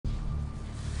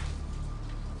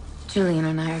Julian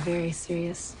and I are very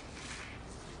serious.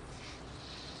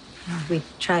 We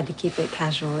tried to keep it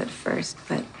casual at first,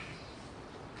 but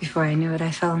before I knew it,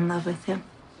 I fell in love with him.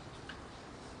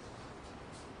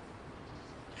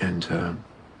 And,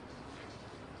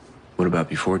 what about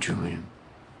before Julian?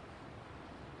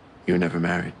 You were never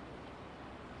married?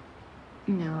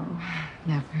 No,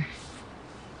 never.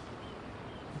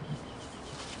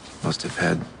 Must have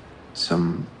had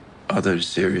some other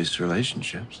serious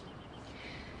relationships.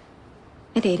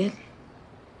 I dated.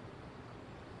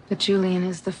 But Julian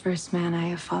is the first man I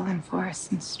have fallen for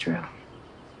since Drew.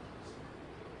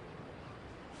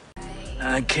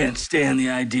 I can't stand the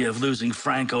idea of losing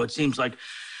Franco. It seems like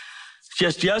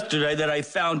just yesterday that I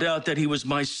found out that he was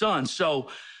my son. So,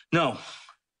 no,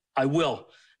 I will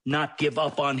not give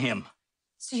up on him.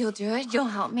 So you'll do it? You'll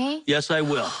help me? Yes, I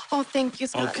will. Oh, thank you,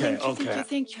 Scott. Okay,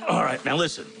 Thank you. All right, now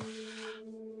listen.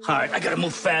 All right, I gotta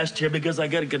move fast here because I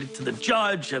gotta get it to the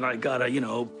judge and I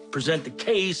gotta, present the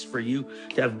case for you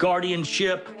to have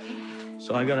guardianship.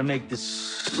 So I gotta make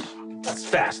this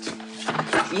fast.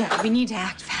 Yeah, we need to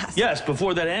act fast. Yes,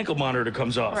 before that ankle monitor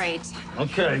comes off. Right.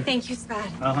 Okay. Thank you, Scott.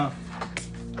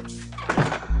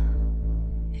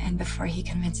 And before he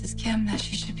convinces Kim that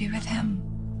she should be with him.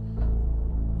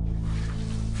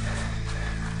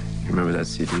 You remember that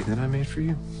CD that I made for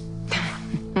you?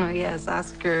 Oh, yes,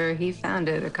 Oscar, he found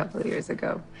it a couple of years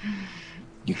ago.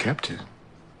 You kept it?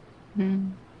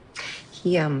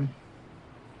 He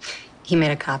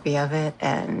made a copy of it,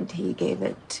 and he gave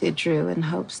it to Drew in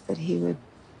hopes that he would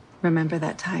remember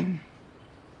that time.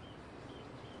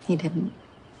 He didn't.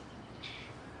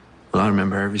 Well, I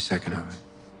remember every second of it.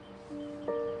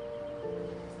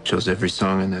 Chose every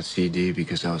song in that CD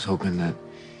because I was hoping that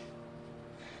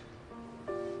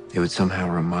it would somehow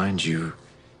remind you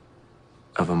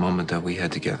of a moment that we had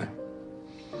together.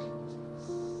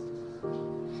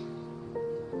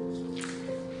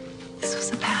 This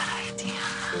was a bad idea.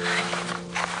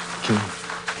 Kim.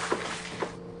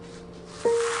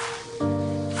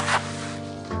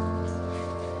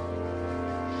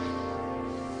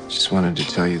 Just wanted to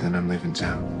tell you that I'm leaving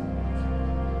town.